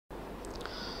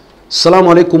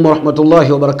Assalamu alaikum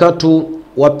warahmatullahi wabarakatuh.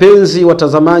 Wapenzi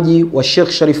watazamaji wa Sheikh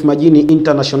Sharif Majini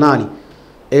Internationali,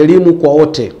 elimu kwa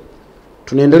wote.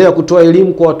 Tunaendelea kutoa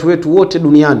elimu kwa watu wetu wote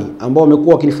duniani ambao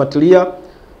wamekuwa wakinifuatilia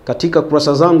katika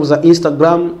kurasa zangu za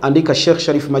Instagram, andika Sheikh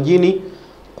Sharif Majini,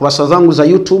 kurasa zangu za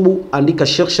YouTube andika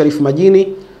Sheikh Sharif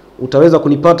Majini, utaweza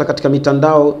kunipata katika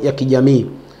mitandao ya kijamii.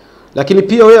 Lakini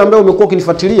pia wewe ambaye umekuwa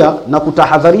ukinifuatilia na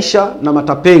kutahadharisha na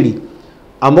matapeli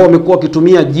ambao wamekuwa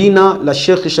wakitumia jina la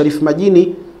Sheikh Sharif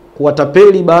Majini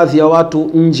kuwatapeli baadhi ya watu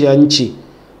nje ya nchi,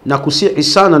 na kusihi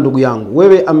sana ndugu yangu,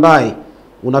 wewe ambaye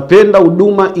unapenda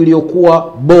huduma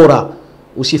iliyokuwa bora,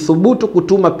 usithubutu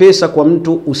kutuma pesa kwa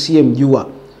mtu usiyemjua.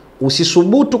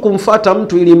 Usisubutu kumfata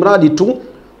mtu ili mradi tu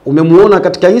umemuona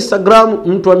katika Instagram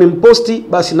mtu amemposti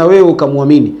basi na wewe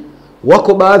ukamwamini.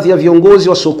 Wako baadhi ya viongozi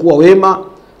wasiokuwa wema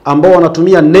ambao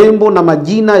wanatumia nembo na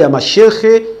majina ya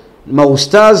mashehe,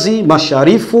 maustazi,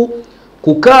 masharifu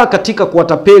kukaa katika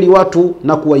kuwatapeli watu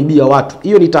na kuwaibia watu.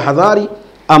 Hiyo ni tahadhari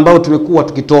ambayo tumekuwa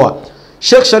tukitoa.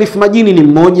 Sheikh Sharif Majini ni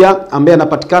mmoja ambaye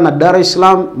anapatikana Dar es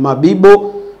Salaam,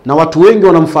 Mabibo, na watu wengi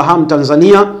wanamfahamu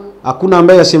Tanzania. Hakuna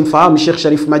ambaye asimfahamu Sheikh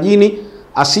Sharif Majini.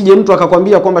 Asije mtu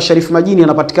akakwambia kwamba Sharif Majini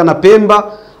anapatikana Pemba,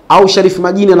 au Sharif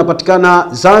Majini anapatikana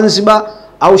Zanzibar,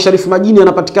 au Sharif Majini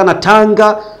anapatikana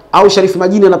Tanga, au Sharif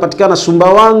Majini anapatikana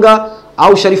Sumbawanga,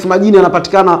 au Sharif Majini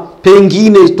anapatikana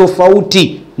pengine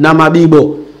tofauti na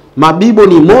Mabibo. Mabibo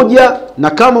ni moja, na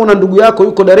kama una ndugu yako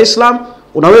yuko Dar es Salaam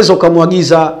unaweza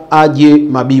ukamwagiza aje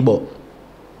Mabibo.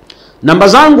 Namba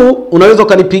zangu unaweza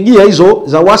ukanipigia hizo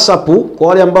za WhatsApp kwa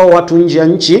wale ambao watu nje ya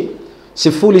nchi,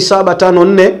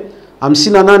 0754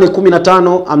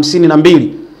 5815 52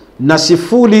 na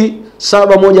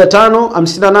 0715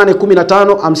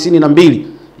 5815 52.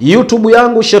 YouTube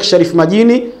yangu Sheikh Sharif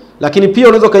Majini, lakini pia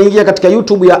unaweza kaingia katika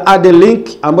YouTube ya Add Link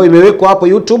ambayo imewekwa hapo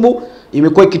YouTube.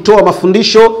 Imekuwa ikitoa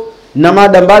mafundisho na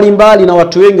mada mbalimbali na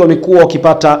watu wengi wamekuwa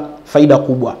wakipata faida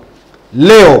kubwa.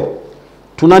 Leo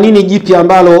tuna nini jipya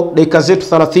ambalo dakika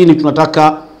zetu 30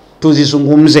 tunataka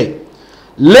tuzizungumze?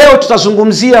 Leo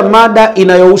tutazungumzia mada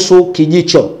inayohusu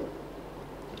kijicho.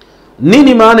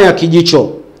 Nini maana ya kijicho?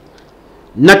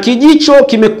 Na kijicho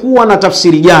kimekuwa na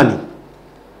tafsiri gani?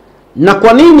 Na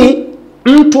kwa nini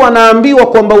mtu anaambiwa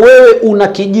kwamba wewe una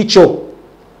kijicho?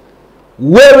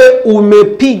 Wewe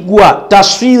umepigwa,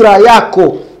 taswira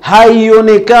yako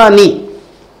haionekani.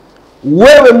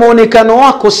 Wewe muonekano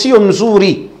wako sio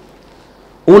mzuri.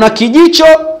 Una kijicho,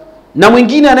 na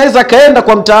mwingine anaweza kaenda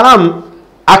kwa mtaalamu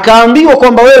akaambiwa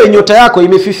kwamba wewe nyota yako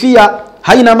imefifia,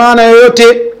 haina maana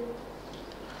yoyote.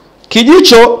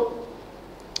 Kijicho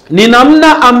ni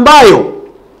namna ambayo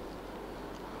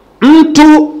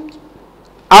mtu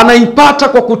anaipata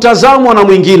kwa kutazamwa na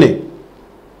mwingine.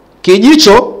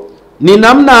 Kijicho ni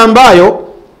namna ambayo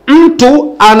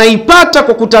mtu anaipata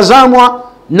kwa kutazamwa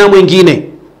na mwingine,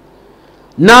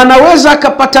 na anaweza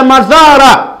akapata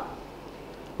madhara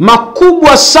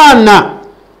makubwa sana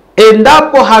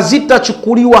endapo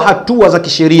hazitachukuliwa hatua za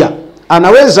kisheria.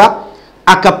 Anaweza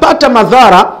akapata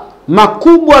madhara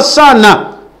makubwa sana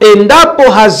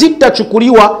endapo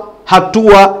hazitachukuliwa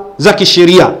hatua za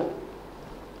kisheria.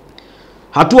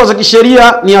 Hatua za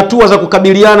kisheria ni hatua za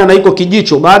kukabiliana na iko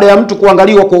kijicho baada ya mtu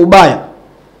kuangaliwa kwa ubaya.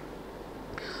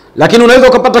 Lakini unaweza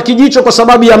ukapata kijicho kwa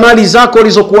sababu ya mali zako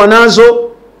ulizokuwa nazo.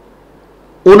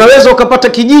 Unaweza ukapata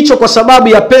kijicho kwa sababu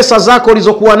ya pesa zako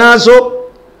ulizokuwa nazo.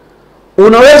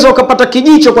 Unaweza ukapata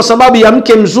kijicho kwa sababu ya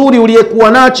mke mzuri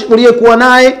uliyekuwa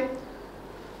naye.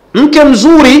 Mke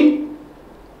mzuri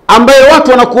ambaye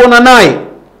watu wanakuona naye,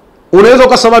 unaweza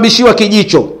ukasababishiwa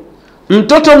kijicho.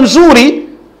 Mtoto mzuri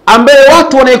ambaye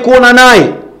watu wanaikuona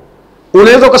naye,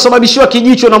 unaweza ukasababishiwa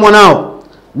kijicho na mwanao.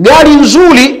 Gari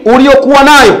nzuri uliyokuwa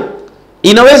nayo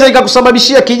inaweza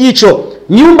ikakusababishia kijicho.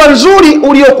 Nyumba nzuri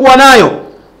uliyokuwa nayo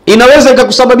inaweza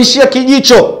ikakusababishia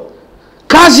kijicho.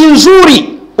 Kazi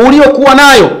nzuri uliyokuwa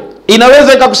nayo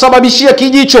inaweza ikakusababishia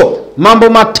kijicho. Mambo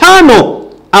matano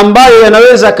ambayo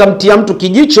yanaweza akamtia mtu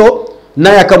kijicho na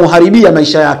yakamharibia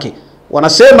maisha yake.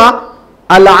 Wanasema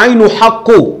al-ainu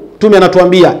haqqu. Mtume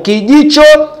anatuambia kijicho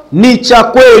ni cha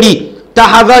kweli.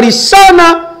 Tahadhari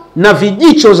sana na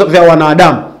vijicho vya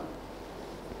wanadamu.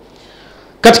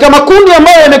 Katika makundi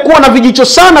ambayo yamekuwa na vijicho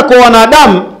sana kwa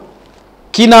wanadamu,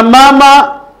 kina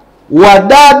mama,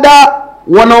 wadada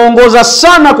wanaongoza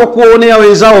sana kwa kuonea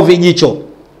wenzao vijicho.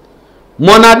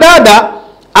 Mwanadada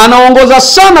anaongoza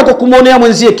sana kwa kumuonea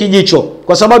mwenzie kijicho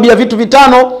kwa sababu ya vitu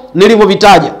vitano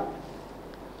nilivyovitaja.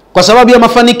 Kwa sababu ya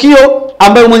mafanikio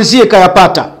ambayo mwenzie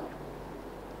kayapata.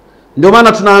 Ndio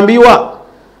maana tunaambiwa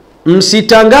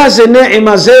msitangaze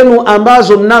neema zenu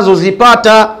ambazo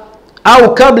mnazozipata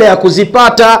au kabla ya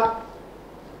kuzipata.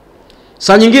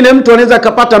 Saa nyingine mtu anaweza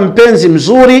akapata mpenzi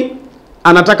mzuri,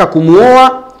 anataka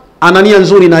kumuoa, ana nia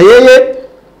nzuri na yeye,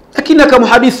 lakini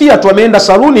akamhadithia tu ameenda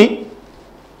saluni.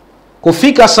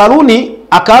 Kufika saluni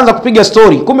akaanza kupiga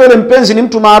story, kumbe yule mpenzi ni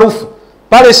mtu maarufu.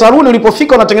 Pale saluni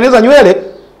ulipofika unatengeneza nywele,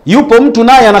 yupo mtu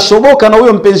naye anashoboka na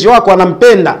huyo mpenzi wako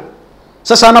anampenda.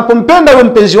 Sasa anapompenda huyo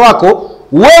mpenzi wako,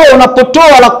 wewe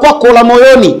unapotoa la kwako la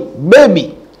moyoni,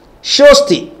 baby,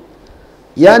 shosti,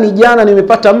 yani jana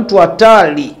nimepata mtu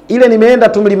hatari, ile nimeenda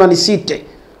tu Mlimani City,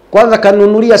 kwanza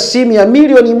kanunulia simu ya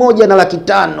milioni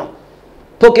 1.5,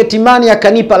 pocket money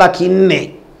akanipa 400,000.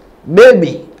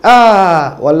 Baby,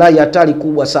 wallahi hatari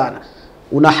kubwa sana.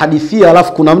 Unahadithia,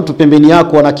 alafu kuna mtu pembeni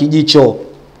yako ana kijicho,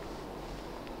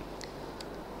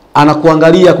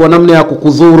 anakuangalia kwa namna ya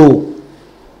kukudhuru.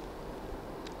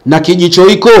 Na kijicho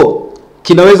hiko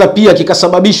kinaweza pia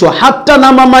kikasababishwa hata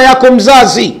na mama yako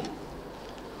mzazi.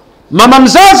 Mama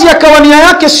mzazi akawa nia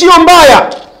yake sio mbaya,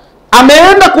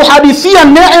 ameenda kuhadithia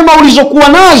neema ulizokuwa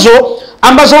nazo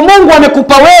ambazo Mungu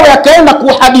amekupa wewe, akaenda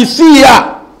kuhadithia.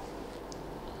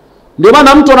 Ndio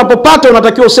maana mtu anapopata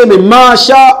unatakiwa useme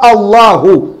masha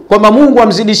Allahu, kwamba Mungu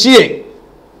amzidishie.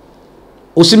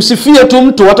 Usimsifie tu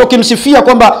mtu, hata ukimsifia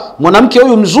kwamba mwanamke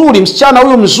huyu mzuri, msichana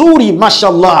huyu mzuri,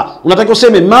 mashallah, unatakiwa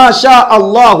useme masha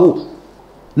Allahu.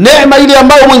 Neema ile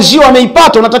ambayo mwenzio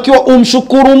ameipata unatakiwa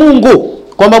umshukuru Mungu,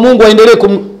 kwamba Mungu aendelee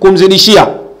kumzidishia.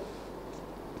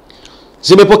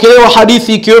 Zimepokelewa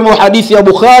hadithi ikiwemo hadithi ya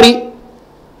Bukhari,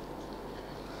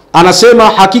 anasema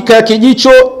hakika ya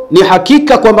kijicho ni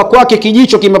hakika kwamba kwake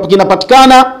kijicho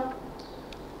kinapatikana.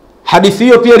 Hadithi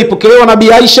hiyo pia ilipokelewa na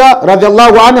Bi Aisha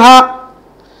radhiallahu anha.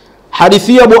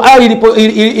 Hadithi ya Bukhari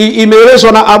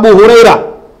imeelezwa na Abu Huraira,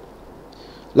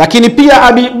 lakini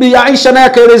pia Bi Aisha naye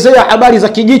akaelezea habari za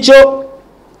kijicho.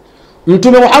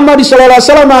 Mtume Muhammad sallallahu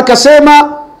alaihi wasallam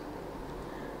akasema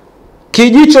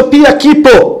kijicho pia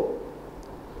kipo,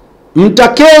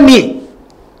 mtakeni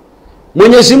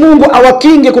Mwenyezi Mungu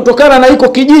awakinge kutokana na iko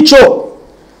kijicho,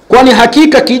 kwani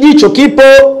hakika kijicho kipo.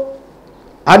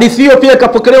 Hadithi hiyo pia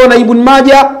ikapokelewa na Ibn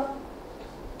Majah.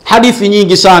 Hadithi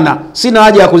nyingi sana, sina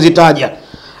haja ya kuzitaja,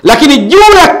 lakini juu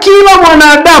ya kila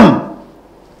mwanadamu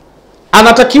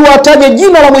anatakiwa ataje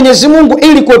jina la Mwenyezi Mungu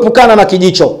ili kuepukana na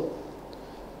kijicho,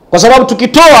 kwa sababu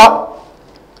tukitoa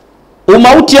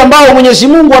umauti ambao Mwenyezi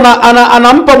Mungu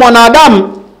anampa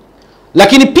mwanadamu,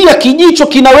 lakini pia kijicho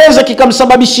kinaweza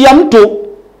kikamsababishia mtu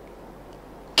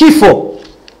kifo.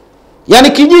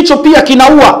 Yani kijicho pia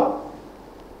kinaua,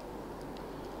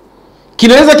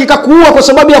 kinaweza kikakuua kwa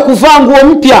sababu ya kuvaa nguo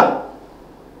mpya,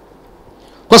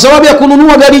 kwa sababu ya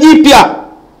kununua gari jipya,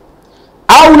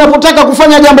 au unapotaka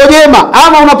kufanya jambo jema,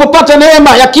 ama unapopata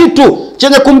neema ya kitu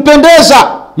chenye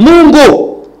kumpendeza Mungu,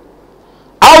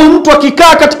 au mtu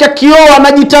akikaa katika kioo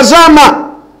anajitazama,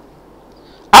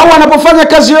 au anapofanya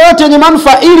kazi yoyote yenye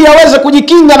manufaa ili aweze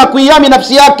kujikinga na kuihami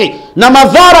nafsi yake na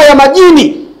madhara ya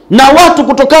majini na watu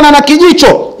kutokana na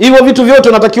kijicho. Hivyo vitu vyote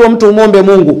unatakiwa mtu umombe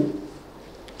Mungu.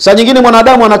 Saa nyingine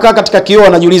mwanadamu anakaa katika kioo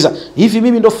anajiuliza, hivi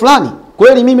mimi ndo fulani?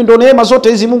 Kweli mimi ndo neema zote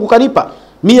hizi Mungu kanipa?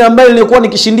 Mimi ambaye nilikuwa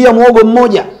nikishindia muogo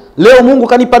mmoja, leo Mungu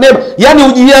kanipa neema. Yani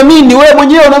ujiamini wewe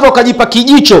mwenyewe, unaweza ukajipa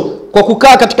kijicho kwa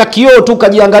kukaa katika kioo tu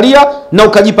ukajiangalia na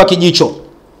ukajipa kijicho.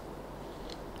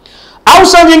 Au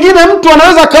saa nyingine mtu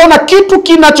anaweza kaona kitu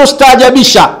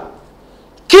kinachostaajabisha.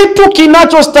 Kitu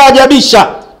kinachostaajabisha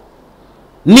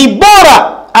ni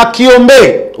bora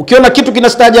akiombe. Ukiona kitu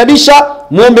kinastaajabisha,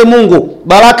 muombe Mungu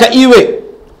baraka iwe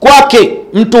kwake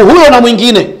mtu huyo na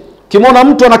mwingine. Ukimwona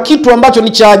mtu ana kitu ambacho ni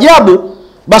cha ajabu,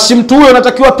 basi mtu huyo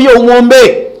unatakiwa pia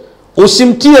umuombe,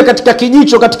 usimtie katika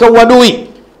kijicho, katika uadui.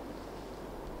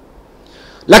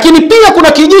 Lakini pia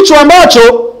kuna kijicho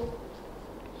ambacho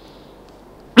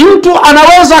mtu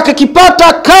anaweza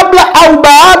akakipata kabla au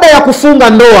baada ya kufunga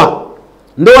ndoa.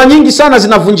 Ndoa nyingi sana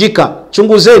zinavunjika,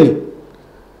 chunguzeni.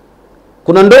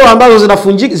 Kuna ndoa ambazo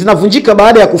zinavunjika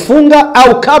baada ya kufunga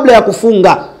au kabla ya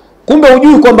kufunga. Kumbe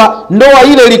hujui kwamba ndoa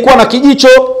ile ilikuwa na kijicho.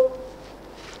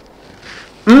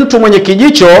 Mtu mwenye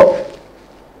kijicho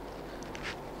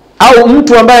au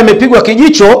mtu ambaye amepigwa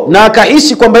kijicho na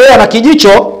akahisi kwamba yeye ana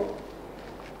kijicho,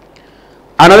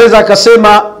 anaweza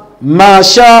akasema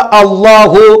masha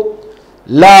Allahu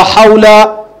la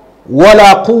haula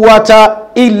wala quwwata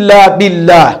illa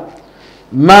billah.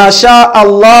 Masha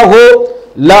Allahu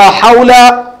la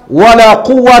haula wala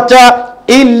quwwata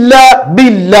illa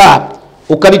billah.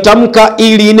 Ukalitamka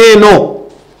ili neno,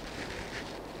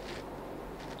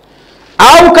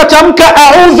 au katamka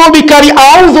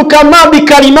a'udhu kama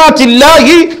bikalimati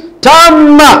llahi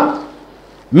tamma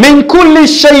min kulli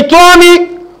shaitani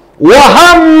wa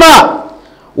hamma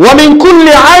wa min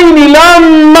kulli aini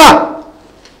lamma.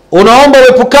 Unaomba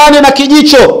uepukane na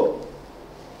kijicho,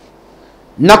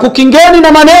 na kukingeni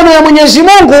na maneno ya Mwenyezi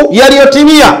Mungu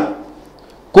yaliyotimia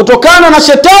kutokana na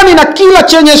shetani na kila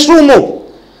chenye sumu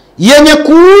yenye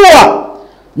kuua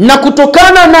na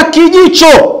kutokana na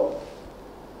kijicho.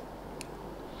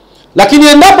 Lakini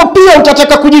endapo pia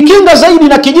utataka kujikinga zaidi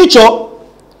na kijicho,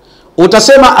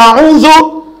 utasema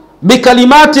a'udhu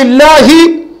bikalimati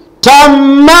llahi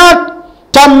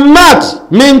tammat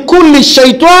min kulli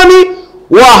shaitani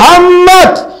wa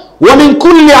hammat wa min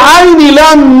kulli aini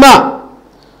lamma.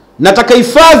 Nataka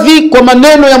hifadhi kwa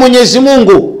maneno ya Mwenyezi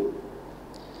Mungu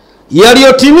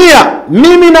yaliyotimia,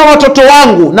 mimi na watoto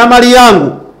wangu na mali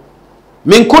yangu.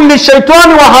 Min kulli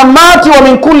shaitani wa hammati wa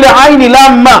min kulli aini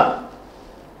lamma,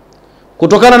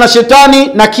 kutokana na shetani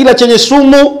na kila chenye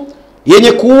sumu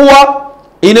yenye kuua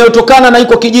inayotokana na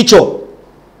iko kijicho.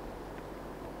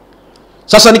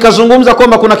 Sasa nikazungumza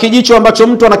kwamba kuna kijicho ambacho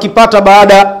mtu anakipata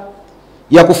baada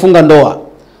ya kufunga ndoa.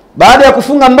 Baada ya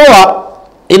kufunga ndoa,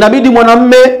 inabidi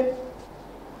mwanamume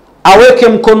aweke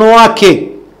mkono wake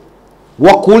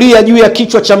wa kulia juu ya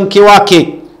kichwa cha mke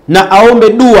wake na aombe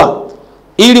dua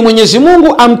ili Mwenyezi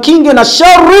Mungu amkinge na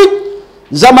shari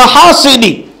za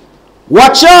mahasidi,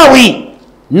 wachawi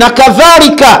na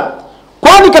kadhalika.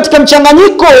 Kwani katika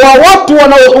mchanganyiko wa watu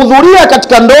wanaohudhuria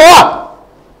katika ndoa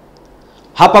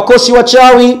hapakosi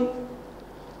wachawi,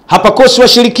 hapakosi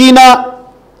washirikina,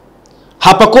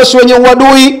 hapakosi wenye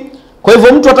uadui. Kwa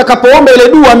hivyo mtu atakapoomba ile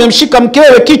dua amemshika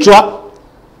mkewe kichwa,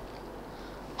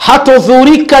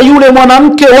 hatodhurika yule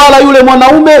mwanamke wala yule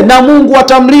mwanaume, na Mungu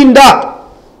atamlinda.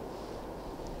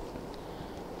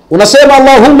 Unasema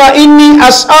Allahumma inni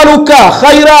as'aluka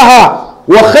khairaha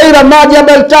wa khaira ma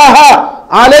jabaltaha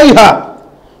alaiha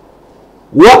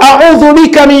wa a'udhu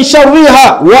bika min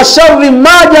sharriha wa sharri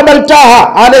ma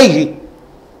jabaltaha alaihi.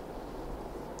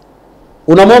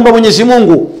 Unamwomba Mwenyezi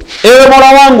Mungu, ewe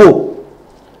Mola wangu,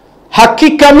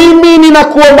 hakika mimi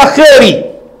ninakuomba kheri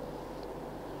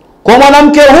kwa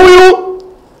mwanamke huyu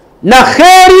na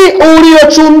kheri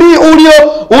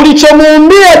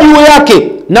ulichomuumbia juu yake,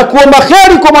 na kuomba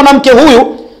kheri kwa mwanamke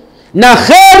huyu na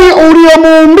kheri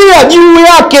uliomuumbia juu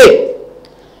yake,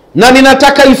 na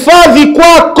ninataka hifadhi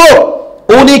kwako,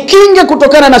 unikinge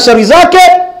kutokana na shari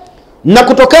zake na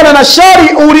kutokana na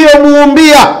shari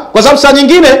uliomuumbia. Kwa sababu saa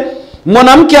nyingine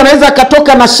mwanamke anaweza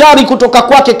akatoka na shari kutoka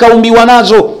kwake kaumbiwa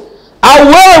nazo, au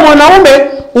wewe mwanaume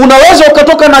unaweza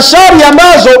ukatoka na shari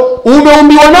ambazo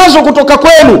umeumbiwa nazo kutoka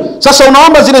kwenu. Sasa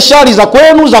unaomba zile shari za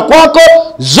kwenu, za kwako,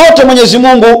 zote Mwenyezi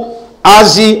Mungu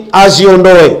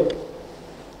aziondoe.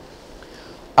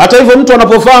 Hata hivyo, mtu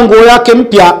anapovaa nguo yake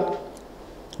mpya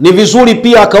ni vizuri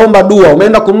pia akaomba dua.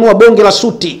 Umeenda kununua bonge la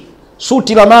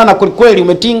suti la maana kweli,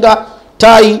 umetinga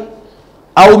tai,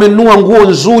 au umenunua nguo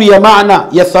nzuri ya maana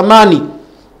ya thamani.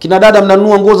 Kina dada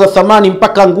mnanunua nguo za thamani,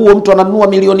 mpaka nguo mtu ananunua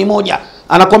 $1,000,000,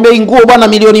 anakwambia hii nguo bwana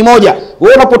 $1,000,000.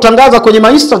 Wewe unapotangaza kwenye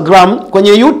Instagram, kwenye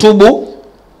YouTube,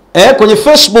 kwenye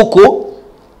Facebook,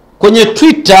 kwenye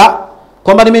Twitter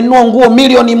kwamba nimenunua nguo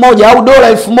 $1,000,000 au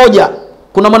 $1,000,000,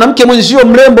 kuna mwanamke mwenzio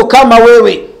mrembo kama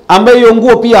wewe ambaye hiyo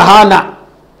nguo pia hana.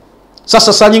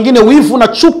 Sasa saa nyingine wivu na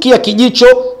chuki ya kijicho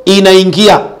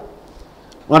inaingia.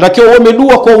 Unatakiwa uombe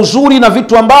dua kwa uzuri na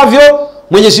vitu ambavyo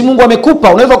Mwenyezi Mungu amekupa.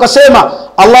 Unaweza ukasema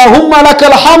Allahumma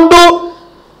lakal hamdu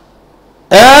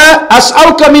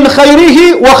as'aluka min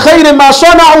khairihi wa khairi ma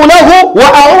sana'u lahu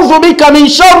wa a'udhu bika min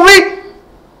sharri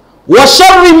wa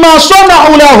sharri ma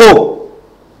sana'u lahu.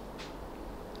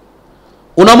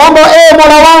 Unamwomba,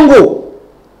 Mola wangu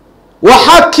wa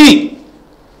haki,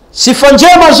 sifa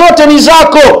njema zote ni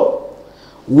zako,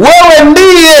 wewe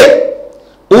ndiye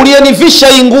uliyenivisha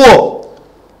hii nguo,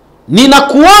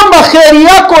 ninakuomba kheri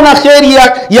yako na kheri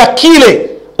ya kile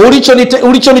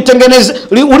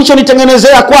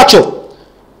ulichonitengenezea kwacho,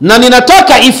 na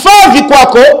ninataka hifadhi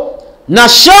kwako na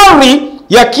shari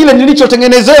ya kile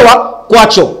nilichotengenezewa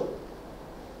kwacho.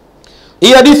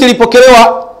 Hii hadithi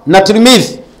ilipokelewa na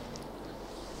Tirmidhi.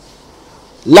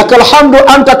 Lakal hamdu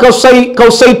anta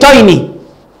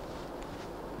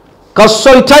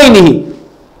kausaitaini,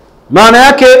 maana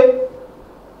yake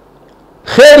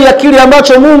kheri ya kile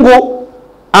ambacho Mungu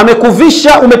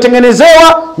amekuvisha,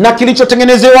 umetengenezewa na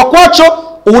kilichotengenezewa kwacho,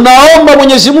 unaomba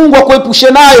Mwenyezi Mungu akuepushe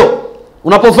nayo.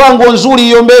 Unapovaa nguo nzuri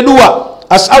iombe dua,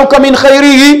 as'aluka min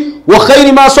khairihi wa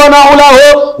khairi ma sana'u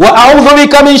lahu wa a'udhu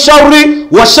bika min sharri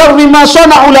wa sharri ma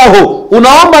sana'u lahu.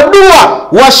 Unaomba dua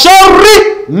wa sharri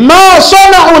ma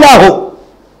sana'u lahu.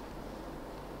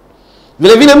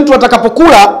 Vile vile mtu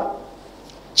atakapokula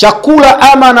chakula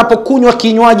ama anapokunywa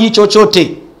kinywaji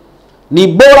chochote, ni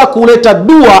bora kuleta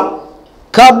dua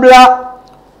kabla,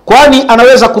 kwani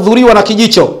anaweza kudhuriwa na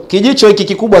kijicho. Kijicho hiki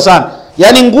kikubwa sana,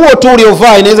 yaani nguo tu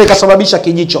uliyovaa inaweza ikasababisha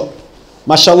kijicho.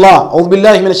 Mashallah, a'udhu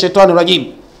billahi minash shaitani rajim.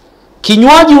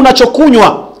 Kinywaji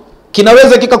unachokunywa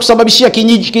kinaweza kikakusababishia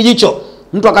kijicho.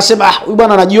 Mtu akasema huyu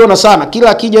bwana anajiona sana, kila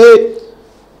akija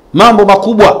mambo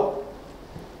makubwa.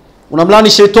 Unamlani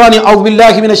shaitani, a'udhu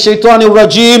billahi minash shaitani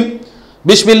rajim.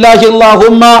 Bismillahi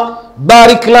Allahumma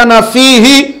barik lana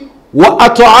fihi wa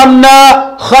at'amna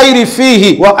khairi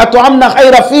fihi wa at'amna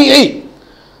khaira fihi.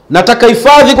 Nataka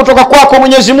hifadhi kutoka kwako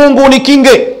Mwenyezi Mungu,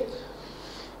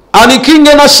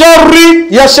 anikinge na shari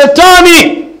ya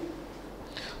shetani.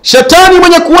 Shetani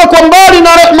mwenye kuwekwa mbali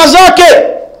na rehema zake.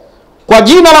 Kwa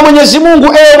jina la Mwenyezi Mungu,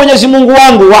 ewe Mwenyezi Mungu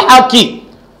wangu wa haki,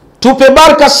 tupe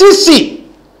baraka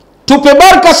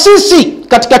sisi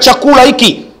katika chakula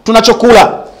hiki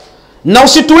tunachokula, na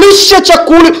usitulishe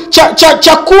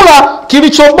chakula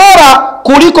kilicho bora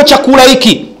kuliko chakula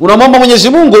hiki. Unamwomba Mwenyezi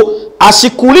Mungu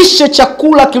asikulishe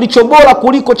chakula kilicho bora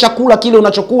kuliko chakula kile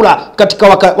unachokula katika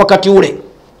wakati ule.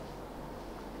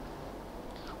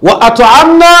 Wa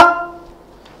at'amna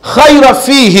khaira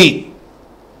fihi.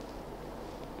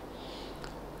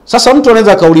 Sasa mtu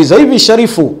anaweza kauliza, hivi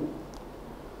Sharifu,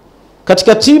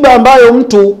 katika tiba ambayo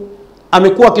mtu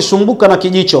amekuwa akisumbuka na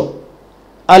kijicho,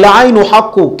 al-ainu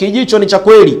haqqu, kijicho ni cha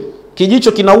kweli,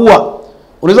 kijicho kinaua.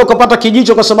 Unaweza ukapata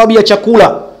kijicho kwa sababu ya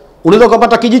chakula, unaweza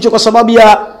ukapata kijicho kwa sababu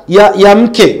ya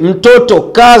mke, mtoto,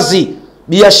 kazi,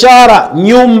 biashara,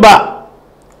 nyumba,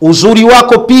 uzuri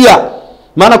wako pia.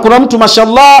 Maana kuna mtu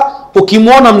mashallah,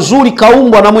 ukimwona mzuri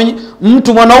kaumbwa na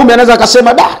mtu mwanaume anaweza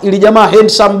akasema ili jamaa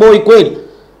handsome boy kweli,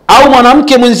 au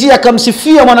mwanamke mwenzie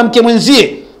akamsifia mwanamke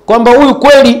mwenzie kwamba huyu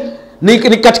kweli ni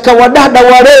katika wadada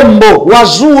warembo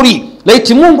wazuri,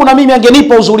 laiti Mungu na mimi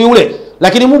angenipa uzuri ule.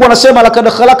 Lakini Mungu anasema lakad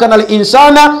khalaqana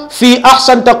al-insana fi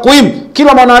ahsan taqwim,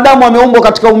 kila mwanadamu ameumbwa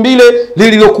katika umbile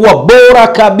lililokuwa bora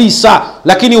kabisa,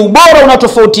 lakini ubora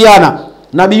unatofautiana.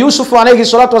 Nabii Yusuf alayhi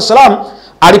salatu wasalam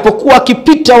alipokuwa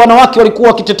akipita, wanawake walikuwa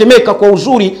wakitetemeka kwa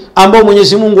uzuri ambao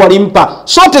Mwenyezi Mungu alimpa.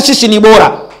 Sote sisi ni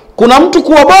bora. Kuna mtu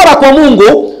kuwa bora kwa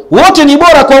Mungu, wote ni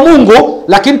bora kwa Mungu,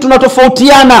 lakini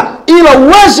tunatofautiana, ila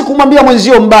uwezi kumwambia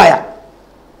mwenzio mbaya.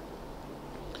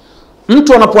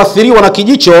 Mtu anapoathiriwa na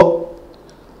kijicho,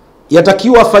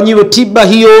 yatakiwa afanyiwe tiba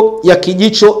hiyo ya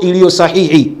kijicho iliyo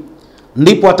sahihi,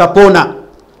 ndipo atapona.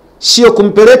 Sio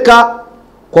kumpeleka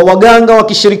kwa waganga wa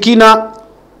kishirikina,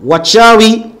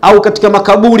 wachawi, au katika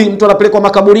makaburi. Mtu anapelekwa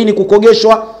makaburini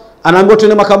kukogeshwa, anaambiwa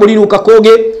twende makaburini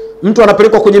ukakoge. Mtu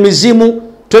anapelekwa kwenye mizimu,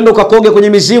 twende ukakoge kwenye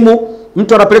mizimu.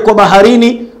 Mtu anapelekwa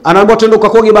baharini, anaambiwa twende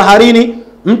ukakoge baharini.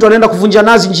 Mtu anaenda kuvunja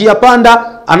nazi njia panda,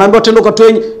 anaambiwa twende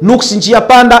ukatoe nuksi njia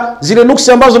panda. Zile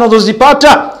nuksi ambazo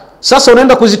unazozipata sasa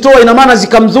unaenda kuzitoa, ina maana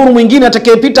zikamdhuru mwingine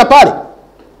atakayepita pale.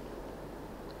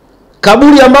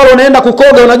 Kaburi ambalo unaenda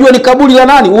kukoga, unajua ni kaburi la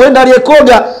nani? Uenda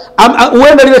aliyekoga,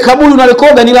 uenda lile kaburi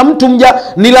unalikoga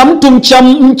ni la mtu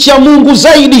mcha Mungu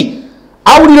zaidi,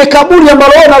 au lile kaburi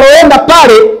ambalo unaloenda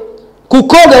pale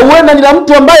kukoga uenda ni la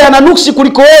mtu ambaye ana nuksi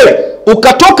kuliko wewe,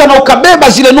 ukatoka na ukabeba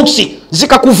zile nuksi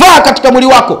zikakuvaa katika mwili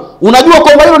wako. Unajua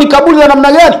kwamba hilo ni kaburi la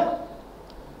namna gani?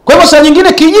 Kwa hivyo saa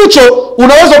nyingine kijicho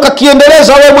unaweza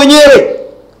ukakiendeleza wewe mwenyewe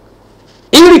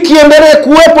ili kiendelee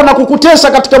kuwepo na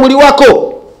kukutesa katika mwili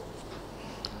wako.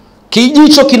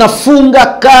 Kijicho kinafunga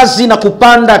kazi na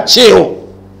kupanda cheo.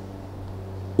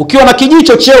 Ukiwa na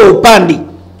kijicho cheo upandi,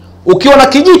 ukiwa na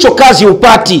kijicho kazi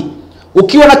upati,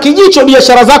 ukiwa na kijicho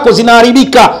biashara zako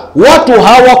zinaharibika, watu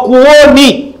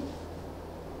hawakuoni.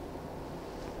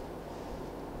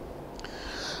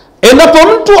 Endapo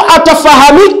mtu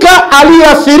atafahamika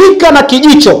aliyeathirika na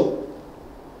kijicho,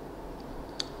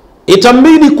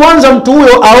 itambidi kwanza mtu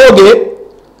huyo aoge,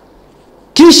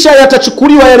 kisha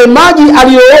yatachukuliwa yale maji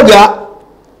aliyooga,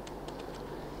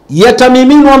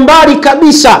 yatamiminwa mbali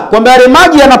kabisa, kwamba yale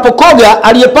maji yanapokoga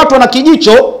aliyepatwa na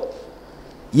kijicho,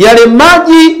 yale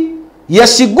maji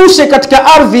yasiguse katika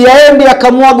ardhi, yaende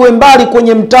yakamwagwe mbali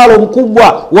kwenye mtaro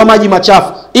mkubwa wa maji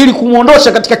machafu, ili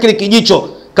kumuondosha katika kile kijicho.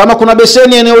 Kama kuna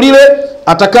beseni eneo lile,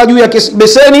 atakaa juu ya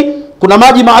beseni, kuna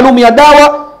maji maalum ya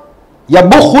dawa ya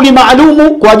bukhuli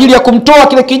maalumu kwa ajili ya kumtoa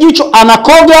kile kijicho,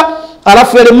 anakoga,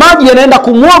 alafu yale maji yanaenda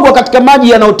kumwagwa katika maji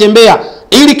yanayotembea,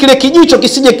 ili kile kijicho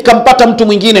kisije kikampata mtu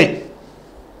mwingine.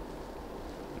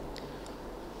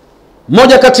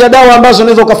 Moja kati ya dawa ambazo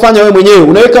unaweza ukafanya wewe mwenyewe,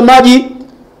 unaweka maji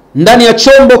ndani ya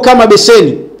chombo kama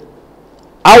beseni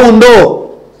au ndoo,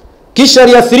 kisha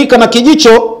aliathirika na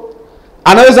kijicho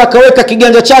anaweza akaweka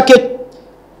kiganja chake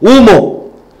umo,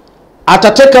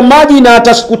 atateka maji na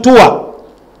atasukutua,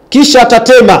 kisha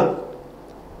atatema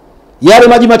yale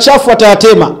maji machafu,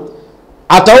 atayatema,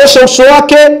 ataosha uso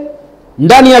wake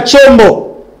ndani ya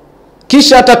chombo,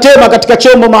 kisha atatema katika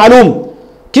chombo maalum,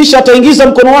 kisha ataingiza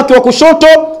mkono wake wa kushoto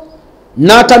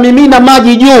na atamimina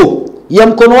maji juu ya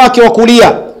mkono wake wa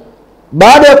kulia.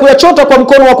 Baada ya kuyachota kwa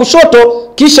mkono wa kushoto,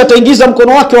 kisha ataingiza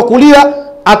mkono wake wa kulia,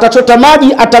 atachota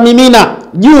maji, atamimina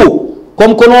juu kwa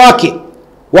mkono wake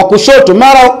wa kushoto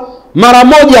mara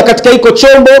moja katika iko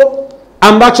chombo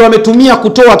ambacho ametumia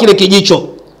kutoa kile kijicho.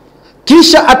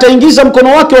 Kisha ataingiza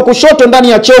mkono wake wa kushoto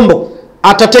ndani ya chombo,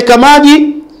 atateka maji,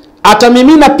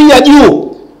 atamimina pia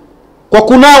juu kwa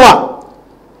kunawa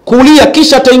kulia.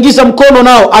 Kisha ataingiza mkono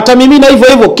nao, atamimina hivyo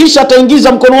hivyo. Kisha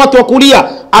ataingiza mkono wake wa kulia,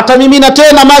 atamimina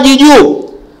tena maji juu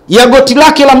ya goti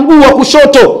lake la mguu wa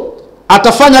kushoto,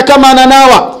 atafanya kama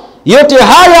ananawa. Yote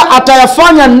haya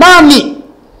atayafanya ndani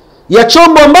ya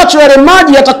chombo ambacho yale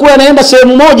maji yatakuwa yanaenda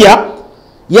sehemu moja,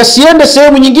 yasiende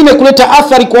sehemu nyingine kuleta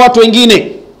athari kwa watu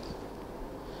wengine.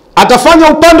 Atafanya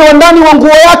upande wa ndani wa nguo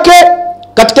yake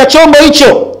katika chombo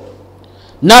hicho,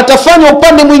 na atafanya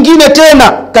upande mwingine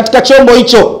tena katika chombo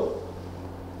hicho.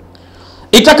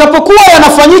 Itakapokuwa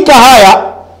yanafanyika haya,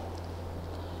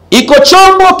 iko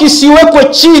chombo kisiwekwe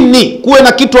chini, kuwe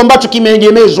na kitu ambacho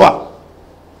kimeegemezwa.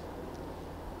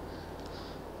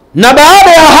 Na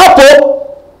baada ya hapo,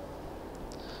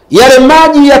 yale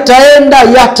maji yataenda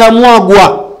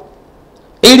yatamwagwa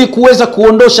ili kuweza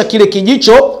kuondosha kile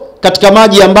kijicho katika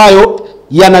maji ambayo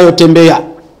yanayotembea.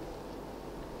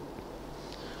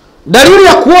 Dalili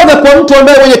ya kuoga kwa mtu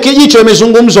ambaye mwenye kijicho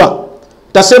imezungumzwa.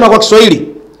 Tasema kwa Kiswahili.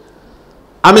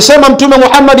 Amesema Mtume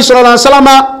Muhammad sallallahu alaihi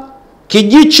wasallam,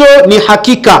 kijicho ni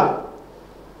hakika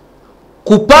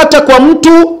kupata kwa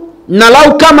mtu, na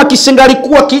lau kama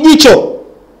kisingalikuwa kijicho,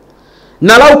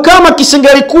 na lau kama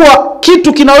kisingalikuwa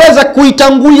kitu kinaweza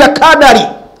kuitangulia kadari,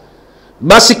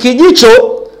 basi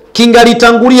kijicho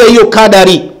kingalitangulia hiyo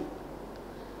kadari.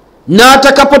 Na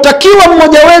atakapotakiwa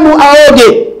mmoja wenu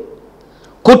aoge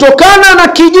kutokana na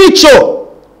kijicho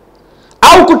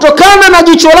au kutokana na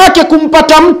jicho lake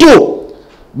kumpata mtu,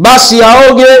 basi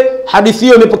aoge. Hadithi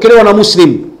hiyo imepokelewa na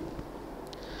Muslim.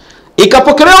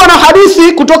 Ikapokelewa na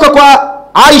hadithi kutoka kwa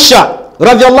Aisha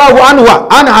radhiallahu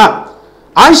anha.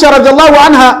 Aisha radhiallahu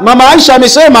anha, mama Aisha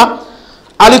amesema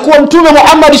alikuwa Mtume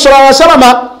Muhammad sallallahu alaihi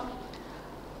wasallam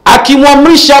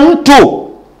akimwamrisha mtu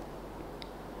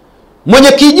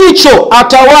mwenye kijicho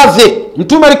atawadhe.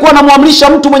 Mtume alikuwa anamwamrisha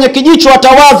mtu mwenye kijicho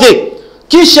atawadhe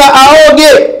kisha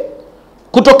aoge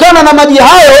kutokana na maji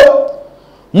hayo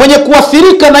mwenye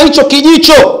kuathirika na hicho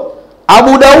kijicho.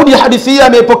 Abu Daudi hadithi hii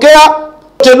amepokea.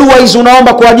 Dua hizi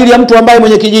unaomba kwa ajili ya mtu ambaye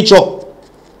mwenye kijicho.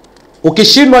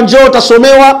 Ukishindwa njoo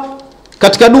utasomewa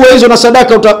katika dua hizo na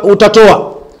sadaka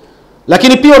utatoa.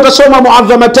 Lakini pia utasoma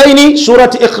muadhamataini,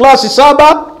 surati Ikhlasi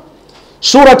 7,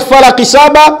 surati Falaki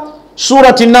 7,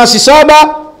 surati Nasi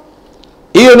 7.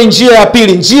 Hiyo ni njia ya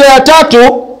pili. Njia ya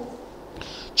tatu,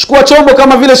 chukua chombo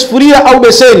kama vile sufuria au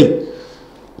beseni,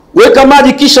 weka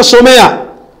maji, kisha somea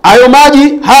hayo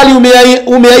maji hali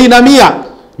umeyainamia,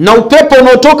 na upepo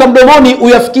unaotoka mdomoni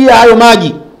uyafikia hayo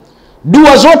maji.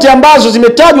 Dua zote ambazo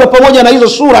zimetajwa pamoja na hizo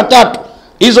sura tatu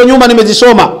hizo nyuma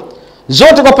nimezisoma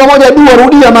zote kwa pamoja, dua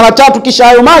rudia mara 3, kisha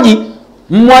hayo maji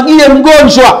mmwagie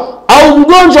mgonjwa, au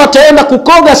mgonjwa ataenda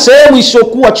kukoga sehemu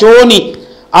isiyokuwa chooni.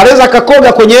 Anaweza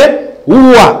kakoga kwenye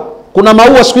ua. Kuna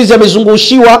maua siku hizi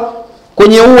yamezungushiwa,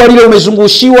 kwenye ua lile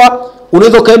umezungushiwa,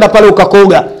 unaweza kaenda pale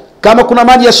ukakoga. Kama kuna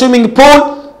maji ya swimming pool,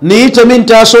 niite mimi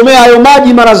nitayasomea hayo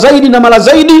maji mara zaidi na mara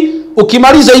zaidi.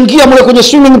 Ukimaliza ingia mule kwenye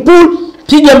swimming pool,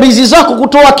 piga mbizi zako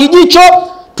kutoa kijicho,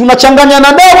 tunachanganya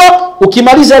na dawa.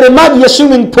 Ukimaliza ile maji ya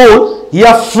swimming pool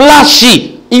ya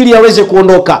flashi ili yaweze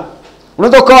kuondoka.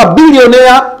 Unaweza kuwa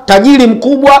bilionea, tajiri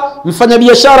mkubwa,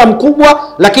 mfanyabiashara mkubwa,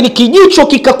 lakini kijicho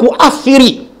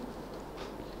kikakuathiri.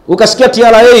 Ukasikia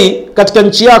TRA katika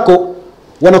nchi yako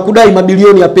wanakudai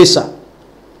mabilioni ya pesa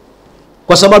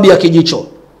kwa sababu ya kijicho.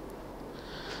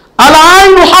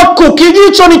 Al-ainu haqqu,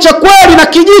 kijicho ni cha kweli, na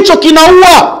kijicho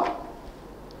kinaua,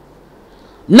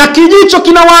 na kijicho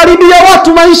kinawaharibia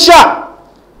watu maisha,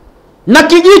 na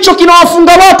kijicho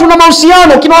kinawafunga watu na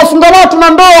mahusiano, kinawafunga watu na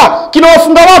ndoa,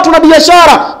 kinawafunga watu na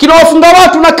biashara, kinawafunga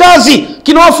watu na kazi,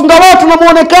 kinawafunga watu na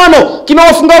muonekano,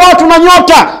 kinawafunga watu na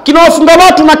nyota, kinawafunga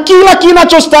watu na kila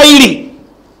kinachostahili.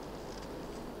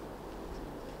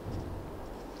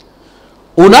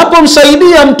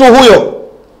 Unapomsaidia mtu huyo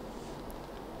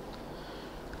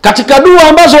katika dua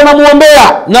ambazo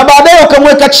unamuombea, na baadaye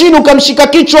ukamweka chini ukamshika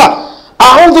kichwa,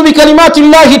 a'udhu bikalimati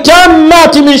llahi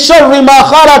tammati min sharri ma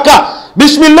khalaqa,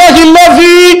 bismillahi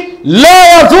alladhi la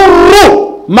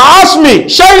yadhurru ma'asmi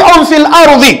shay'un fil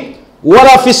ardi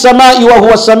wala fis samai wa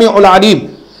huwa as-sami'ul alim,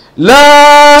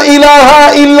 la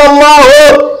ilaha illa Allah,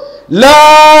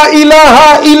 la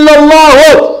ilaha illa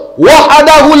Allah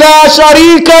wahdahu la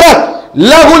sharika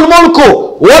lahu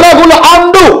al-mulku wa lahu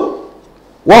al-hamdu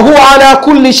wa huwa ala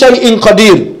kulli shay'in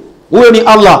qadir. Huyo ni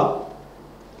Allah.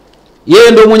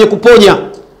 Yeye ndio mwenye kuponya,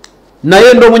 na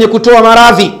yeye ndio mwenye kutoa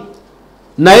maradhi,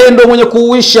 na yeye ndio mwenye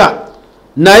kuuisha,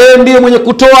 na yeye ndiye mwenye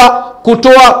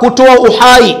kutoa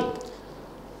uhai,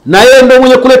 na yeye ndio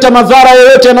mwenye kuleta madhara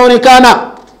yoyote yanaonekana.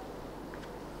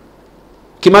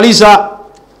 Kimaliza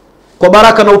kwa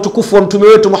baraka na utukufu wa mtume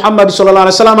wetu Muhammad sallallahu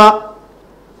alaihi wasallam,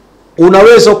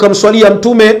 unaweza ukamswalia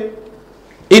mtume,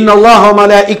 inna Allaha wa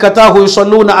malaikatahu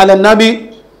yusalluna ala nabi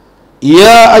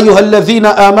ya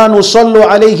ayyuhalladhina amanu sallu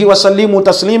alayhi wa sallimu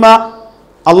taslima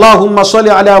Allahumma salli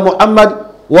ala Muhammad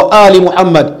wa ali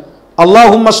Muhammad,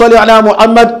 Allahumma salli ala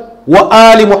Muhammad wa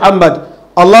ali Muhammad,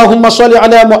 Allahumma salli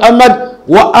ala Muhammad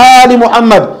wa ali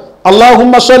Muhammad,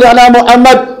 Allahumma salli ala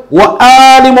Muhammad wa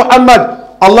ali Muhammad,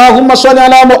 Allahumma salli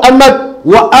ala Muhammad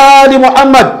wa ali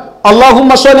Muhammad,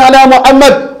 Allahumma salli ala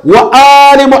Muhammad wa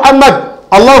ali Muhammad,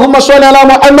 Allahumma salli ala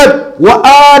Muhammad wa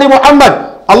ali Muhammad,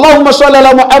 Allahumma salli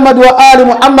ala Muhammad wa ali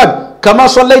Muhammad kama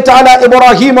sallaita ala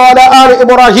Ibrahim wa ala ali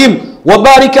Ibrahim wa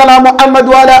barik ala Muhammad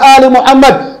wa ala ali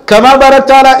Muhammad kama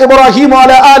barakta ala Ibrahim wa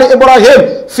ala ali Ibrahim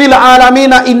fil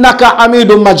alamin innaka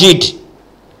Hamidum Majid.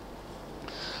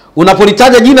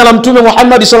 Unapolitaja jina la mtume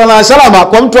Muhammad sallallahu alaihi wasallam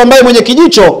kwa mtu ambaye mwenye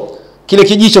kijicho, kile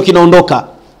kijicho kinaondoka.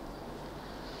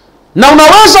 Na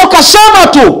unaweza ukasema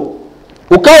tu,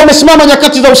 ukawa umesimama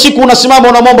nyakati za usiku, unasimama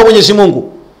unamwomba Mwenyezi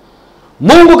Mungu.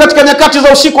 Mungu katika nyakati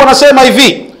za usiku anasema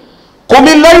hivi,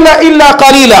 qumil layla illa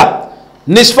qalila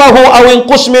nisfahu aw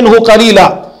inqus minhu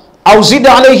qalila au zid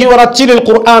alayhi warattilil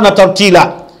qur'ana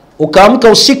tartila. Ukaamka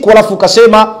usiku alafu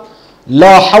ukasema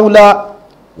la haula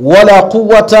wala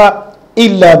quwwata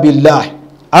illa billah.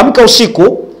 Amka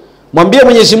usiku, mwambie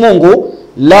Mwenyezi Mungu,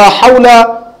 la haula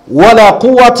wala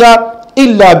quwwata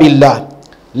illa billah,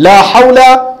 la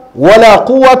haula wala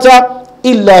quwwata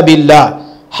illa billah,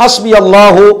 hasbi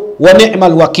Allahu wa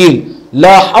ni'mal wakil,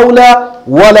 la haula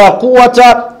wala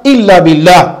quwwata illa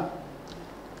billah.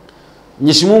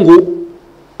 Mwenyezi Mungu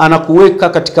anakuweka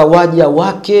katika waja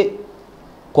wake.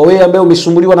 Kwa wewe ambaye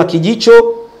umesumbuliwa na kijicho,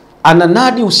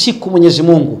 ananadi usiku Mwenyezi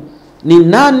Mungu, ni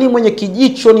nani mwenye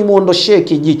kijicho ni muondoshee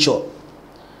kijicho,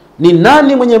 ni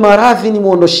nani mwenye maradhi ni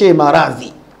muondoshee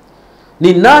maradhi,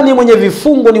 ni nani mwenye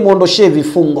vifungo ni muondoshee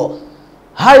vifungo.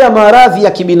 Haya maradhi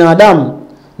ya kibinadamu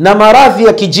na maradhi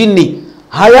ya kijini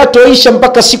hayatoisha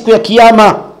mpaka siku ya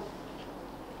kiyama.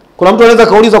 Kuna mtu anaweza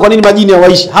kauliza kwa nini majini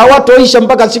hawaishi? Hawatoisha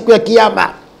mpaka siku ya kiyama.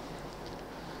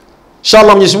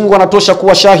 Inshallah Mwenyezi Mungu anatosha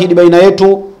kuwa shahidi baina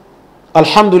yetu.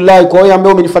 Alhamdulillah, kwa wewe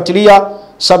ambaye umenifuatilia,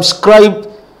 subscribe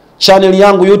channel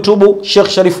yangu YouTube Sheikh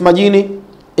Sharif Majini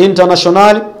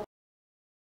International.